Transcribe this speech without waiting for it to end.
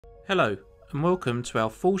Hello and welcome to our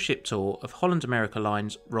full ship tour of Holland America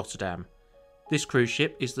Line's Rotterdam. This cruise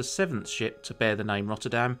ship is the 7th ship to bear the name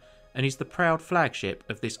Rotterdam and is the proud flagship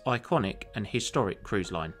of this iconic and historic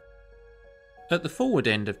cruise line. At the forward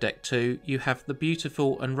end of Deck 2 you have the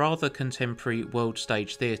beautiful and rather contemporary World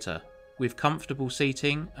Stage Theatre, with comfortable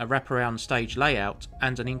seating, a wraparound stage layout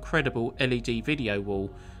and an incredible LED video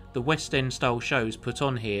wall. The West End style shows put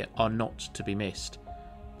on here are not to be missed.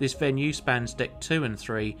 This venue spans Deck 2 and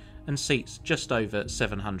 3 and seats just over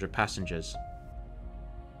 700 passengers.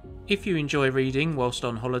 If you enjoy reading whilst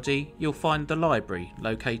on holiday, you'll find the library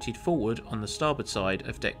located forward on the starboard side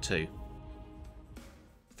of Deck 2.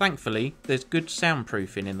 Thankfully, there's good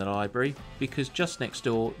soundproofing in the library because just next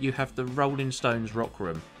door you have the Rolling Stones Rock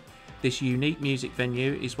Room. This unique music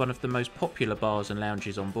venue is one of the most popular bars and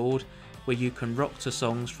lounges on board, where you can rock to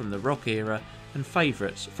songs from the rock era and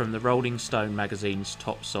favourites from the Rolling Stone magazine's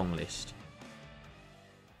top song list.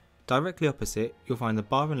 Directly opposite, you'll find the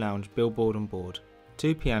bar and lounge billboard on board.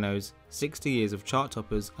 2 pianos, 60 years of chart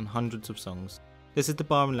toppers and hundreds of songs. This is the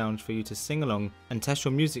bar and lounge for you to sing along and test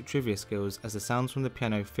your music trivia skills as the sounds from the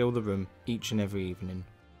piano fill the room each and every evening.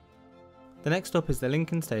 The next stop is the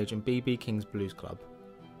Lincoln Stage and B.B. King's Blues Club.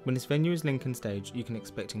 When this venue is Lincoln Stage, you can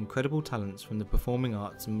expect incredible talents from the performing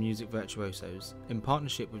arts and music virtuosos in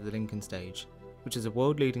partnership with the Lincoln Stage, which is a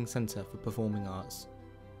world-leading centre for performing arts.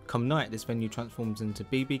 Come night, this venue transforms into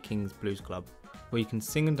B.B. King's Blues Club, where you can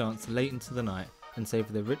sing and dance late into the night and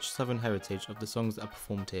savour the rich southern heritage of the songs that are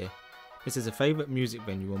performed here. This is a favourite music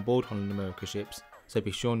venue on board Holland America ships, so be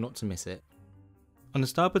sure not to miss it. On the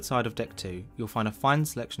starboard side of Deck 2, you'll find a fine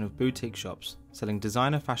selection of boutique shops selling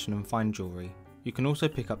designer fashion and fine jewellery. You can also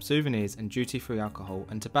pick up souvenirs and duty-free alcohol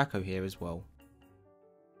and tobacco here as well.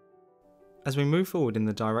 As we move forward in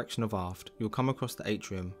the direction of aft, you'll come across the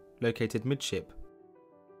atrium, located midship.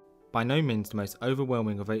 By no means the most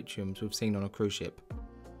overwhelming of atriums we've seen on a cruise ship,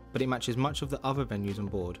 but it matches much of the other venues on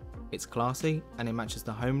board. It's classy and it matches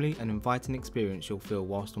the homely and inviting experience you'll feel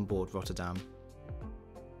whilst on board Rotterdam.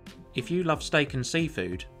 If you love steak and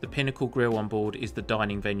seafood, the Pinnacle Grill on board is the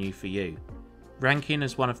dining venue for you. Ranking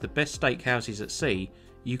as one of the best steakhouses at sea,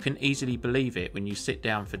 you can easily believe it when you sit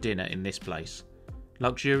down for dinner in this place.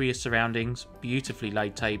 Luxurious surroundings, beautifully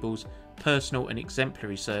laid tables, personal and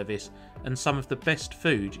exemplary service, and some of the best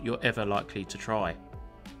food you're ever likely to try.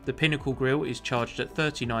 The Pinnacle Grill is charged at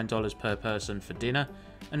 $39 per person for dinner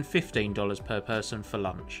and $15 per person for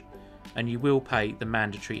lunch, and you will pay the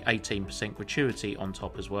mandatory 18% gratuity on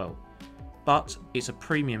top as well. But it's a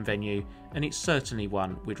premium venue and it's certainly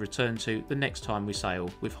one we'd return to the next time we sail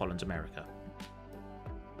with Holland America.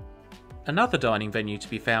 Another dining venue to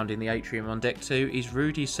be found in the atrium on Deck 2 is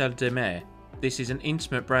Rudy's Salle de Mer. This is an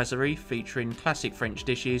intimate brasserie featuring classic French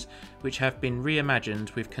dishes which have been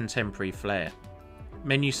reimagined with contemporary flair.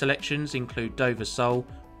 Menu selections include Dover sole,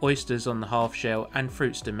 oysters on the half shell and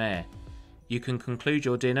fruits de mer. You can conclude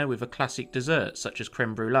your dinner with a classic dessert such as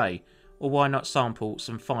creme brulee, or why not sample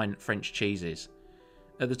some fine French cheeses.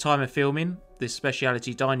 At the time of filming, this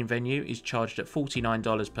speciality dining venue is charged at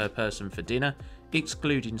 $49 per person for dinner,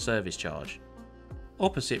 excluding service charge.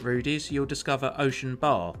 Opposite Rudy's, you'll discover Ocean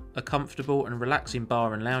Bar, a comfortable and relaxing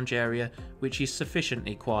bar and lounge area which is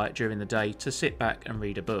sufficiently quiet during the day to sit back and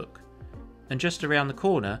read a book. And just around the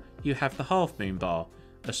corner, you have the Half Moon Bar,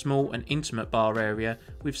 a small and intimate bar area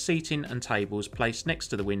with seating and tables placed next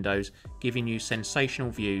to the windows, giving you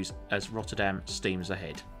sensational views as Rotterdam steams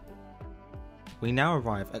ahead. We now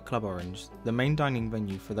arrive at Club Orange, the main dining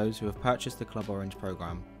venue for those who have purchased the Club Orange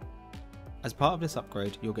programme. As part of this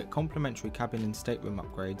upgrade, you'll get complimentary cabin and stateroom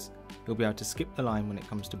upgrades, you'll be able to skip the line when it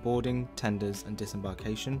comes to boarding, tenders and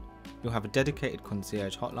disembarkation, you'll have a dedicated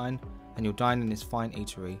concierge hotline, and you'll dine in this fine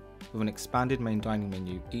eatery with an expanded main dining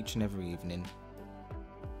menu each and every evening.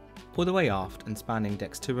 All the way aft and spanning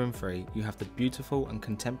decks 2 and 3, you have the beautiful and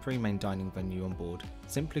contemporary main dining venue on board,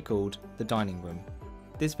 simply called the Dining Room.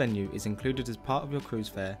 This venue is included as part of your cruise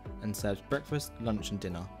fare and serves breakfast, lunch and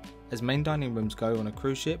dinner. As main dining rooms go on a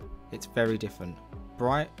cruise ship, it's very different.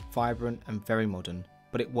 Bright, vibrant and very modern,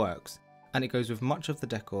 but it works, and it goes with much of the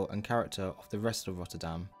decor and character of the rest of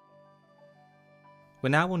Rotterdam. We're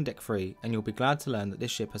now on Deck 3 and you'll be glad to learn that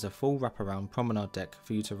this ship has a full wraparound promenade deck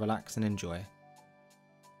for you to relax and enjoy.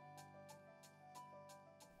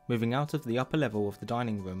 Moving out of the upper level of the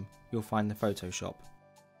dining room, you'll find the photo shop.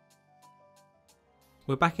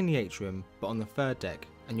 We're back in the atrium, but on the 3rd deck,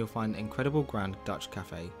 and you'll find an incredible Grand Dutch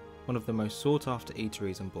Cafe, one of the most sought after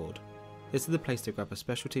eateries on board. This is the place to grab a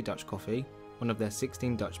specialty Dutch coffee, one of their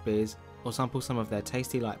 16 Dutch beers, or sample some of their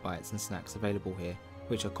tasty light bites and snacks available here,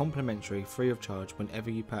 which are complimentary free of charge whenever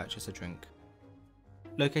you purchase a drink.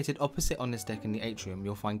 Located opposite on this deck in the atrium,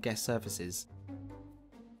 you'll find guest services.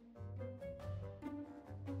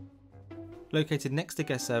 Located next to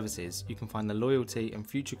guest services, you can find the loyalty and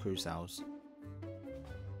future crew cells.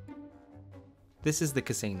 This is the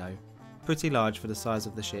casino, pretty large for the size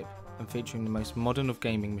of the ship and featuring the most modern of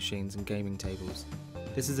gaming machines and gaming tables.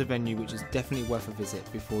 This is a venue which is definitely worth a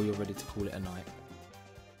visit before you're ready to call it a night.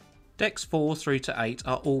 Decks 4 through to 8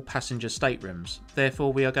 are all passenger staterooms,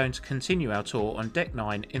 therefore we are going to continue our tour on Deck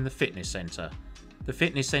 9 in the fitness centre. The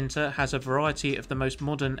fitness centre has a variety of the most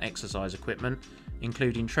modern exercise equipment,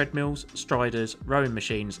 including treadmills, striders, rowing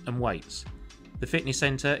machines and weights. The fitness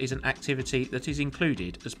centre is an activity that is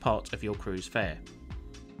included as part of your cruise fare.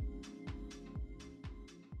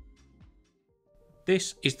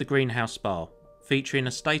 This is the Greenhouse Spa, featuring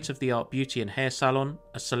a state-of-the-art beauty and hair salon,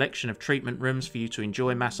 a selection of treatment rooms for you to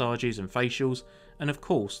enjoy massages and facials, and of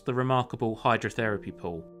course the remarkable hydrotherapy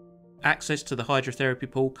pool. Access to the hydrotherapy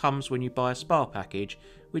pool comes when you buy a spa package,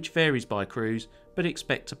 which varies by cruise, but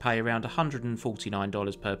expect to pay around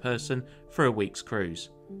 $149 per person for a week's cruise.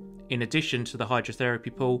 In addition to the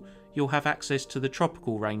hydrotherapy pool, you'll have access to the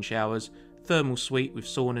tropical rain showers, thermal suite with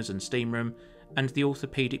saunas and steam room, and the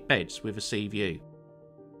orthopaedic beds with a sea view.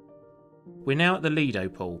 We're now at the Lido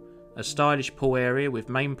pool, a stylish pool area with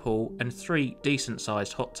main pool and 3 decent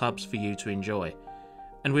sized hot tubs for you to enjoy.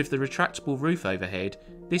 And with the retractable roof overhead,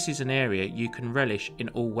 this is an area you can relish in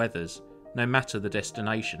all weathers, no matter the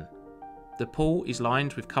destination. The pool is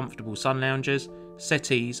lined with comfortable sun loungers,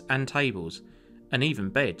 settees and tables, and even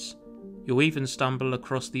beds. You'll even stumble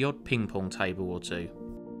across the odd ping pong table or two.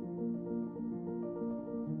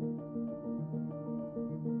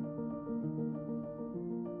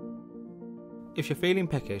 If you're feeling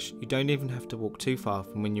peckish, you don't even have to walk too far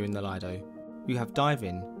from when you're in the Lido. You have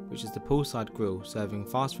Dive-In, which is the poolside grill serving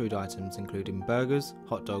fast food items including burgers,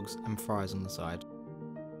 hot dogs and fries on the side.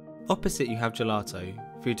 Opposite you have Gelato,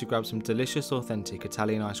 for you to grab some delicious authentic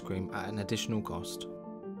Italian ice cream at an additional cost.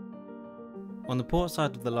 On the port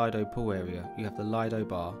side of the Lido pool area, you have the Lido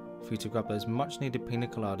bar, for you to grab those much needed pina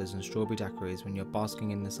coladas and strawberry daiquiris when you're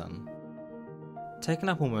basking in the sun. Taking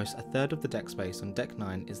up almost a third of the deck space on Deck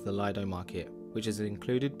 9 is the Lido Market, which is an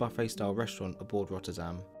included buffet style restaurant aboard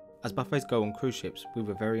Rotterdam. As buffets go on cruise ships, we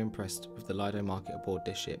were very impressed with the Lido Market aboard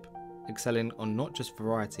this ship, excelling on not just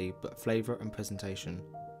variety but flavour and presentation.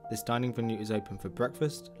 This dining venue is open for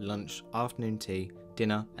breakfast, lunch, afternoon tea,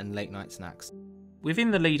 dinner and late night snacks.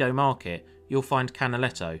 Within the Lido Market, you'll find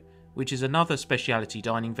Canaletto, which is another speciality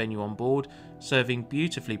dining venue on board, serving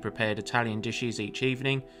beautifully prepared Italian dishes each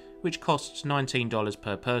evening, which costs $19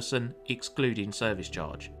 per person, excluding service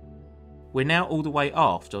charge. We're now all the way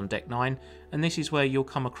aft on Deck 9, and this is where you'll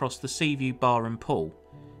come across the Seaview Bar and Pool.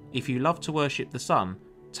 If you love to worship the sun,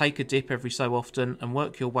 take a dip every so often and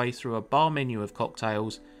work your way through a bar menu of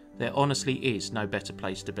cocktails, there honestly is no better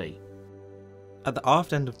place to be. At the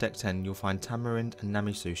aft end of Deck 10 you'll find Tamarind and Name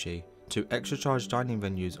Sushi, 2 extra charge dining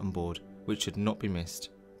venues on board, which should not be missed.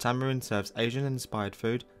 Tamarind serves Asian inspired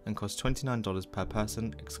food and costs $29 per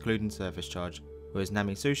person excluding service charge, whereas Name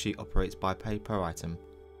Sushi operates by pay per item.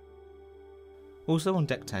 Also on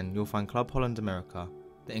Deck 10 you'll find Club Holland America,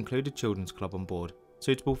 the included children's club on board,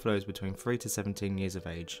 suitable for those between 3 to 17 years of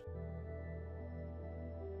age.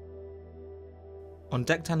 On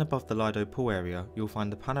Deck 10 above the Lido pool area you'll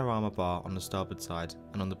find the Panorama Bar on the starboard side,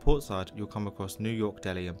 and on the port side you'll come across New York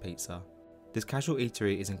Deli and Pizza. This casual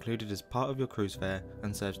eatery is included as part of your cruise fare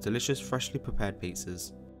and serves delicious freshly prepared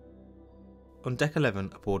pizzas. On Deck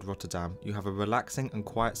 11 aboard Rotterdam you have a relaxing and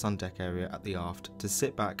quiet sun deck area at the aft to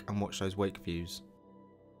sit back and watch those wake views.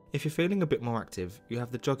 If you're feeling a bit more active, you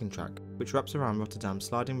have the jogging track, which wraps around Rotterdam's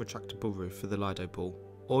sliding retractable roof for the Lido pool,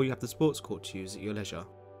 or you have the sports court to use at your leisure.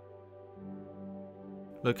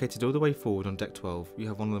 Located all the way forward on Deck 12 you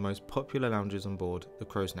have one of the most popular lounges on board, the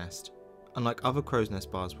Crow's Nest. Unlike other Crow's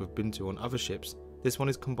Nest bars we've been to on other ships, this one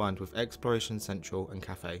is combined with Exploration Central and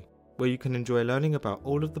Cafe, where you can enjoy learning about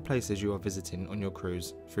all of the places you are visiting on your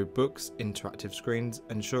cruise through books, interactive screens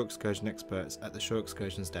and shore excursion experts at the Shore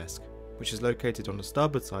Excursions desk, which is located on the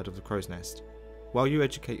starboard side of the Crow's Nest. While you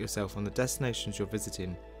educate yourself on the destinations you're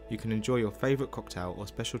visiting, you can enjoy your favourite cocktail or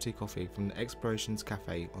specialty coffee from the Explorations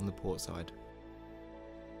Cafe on the port side.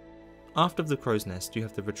 Aft of the Crow's Nest you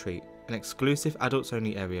have the Retreat, an exclusive adults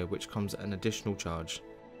only area which comes at an additional charge.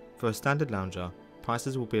 For a standard lounger,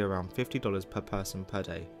 prices will be around $50 per person per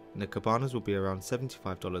day, and the cabanas will be around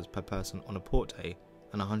 $75 per person on a port day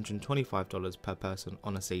and $125 per person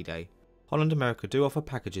on a sea day. Holland America do offer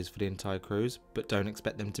packages for the entire cruise, but don't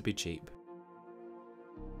expect them to be cheap.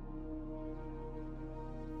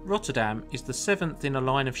 Rotterdam is the 7th in a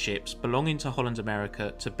line of ships belonging to Holland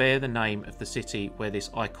America to bear the name of the city where this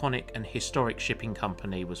iconic and historic shipping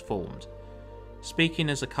company was formed. Speaking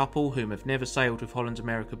as a couple whom have never sailed with Holland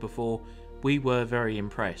America before, we were very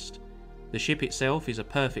impressed. The ship itself is a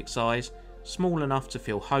perfect size, small enough to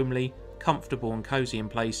feel homely, comfortable and cosy in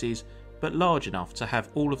places, but large enough to have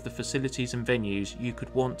all of the facilities and venues you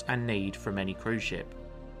could want and need from any cruise ship.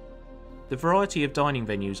 The variety of dining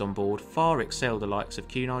venues on board far excel the likes of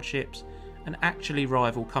Cunard ships and actually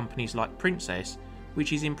rival companies like Princess,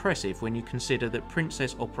 which is impressive when you consider that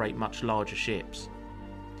Princess operate much larger ships.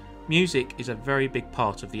 Music is a very big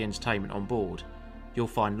part of the entertainment on board. You'll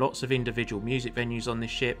find lots of individual music venues on this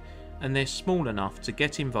ship, and they're small enough to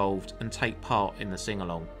get involved and take part in the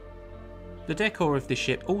sing-along. The decor of this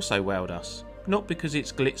ship also wowed us, not because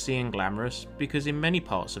it's glitzy and glamorous, because in many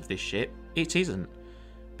parts of this ship it isn't.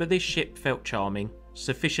 But this ship felt charming,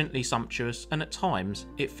 sufficiently sumptuous, and at times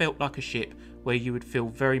it felt like a ship where you would feel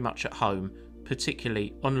very much at home,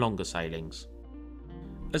 particularly on longer sailings.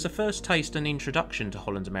 As a first taste and introduction to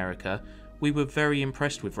Holland America, we were very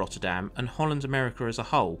impressed with Rotterdam and Holland America as a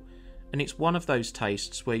whole, and it's one of those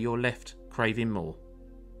tastes where you're left craving more.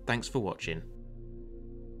 Thanks for watching.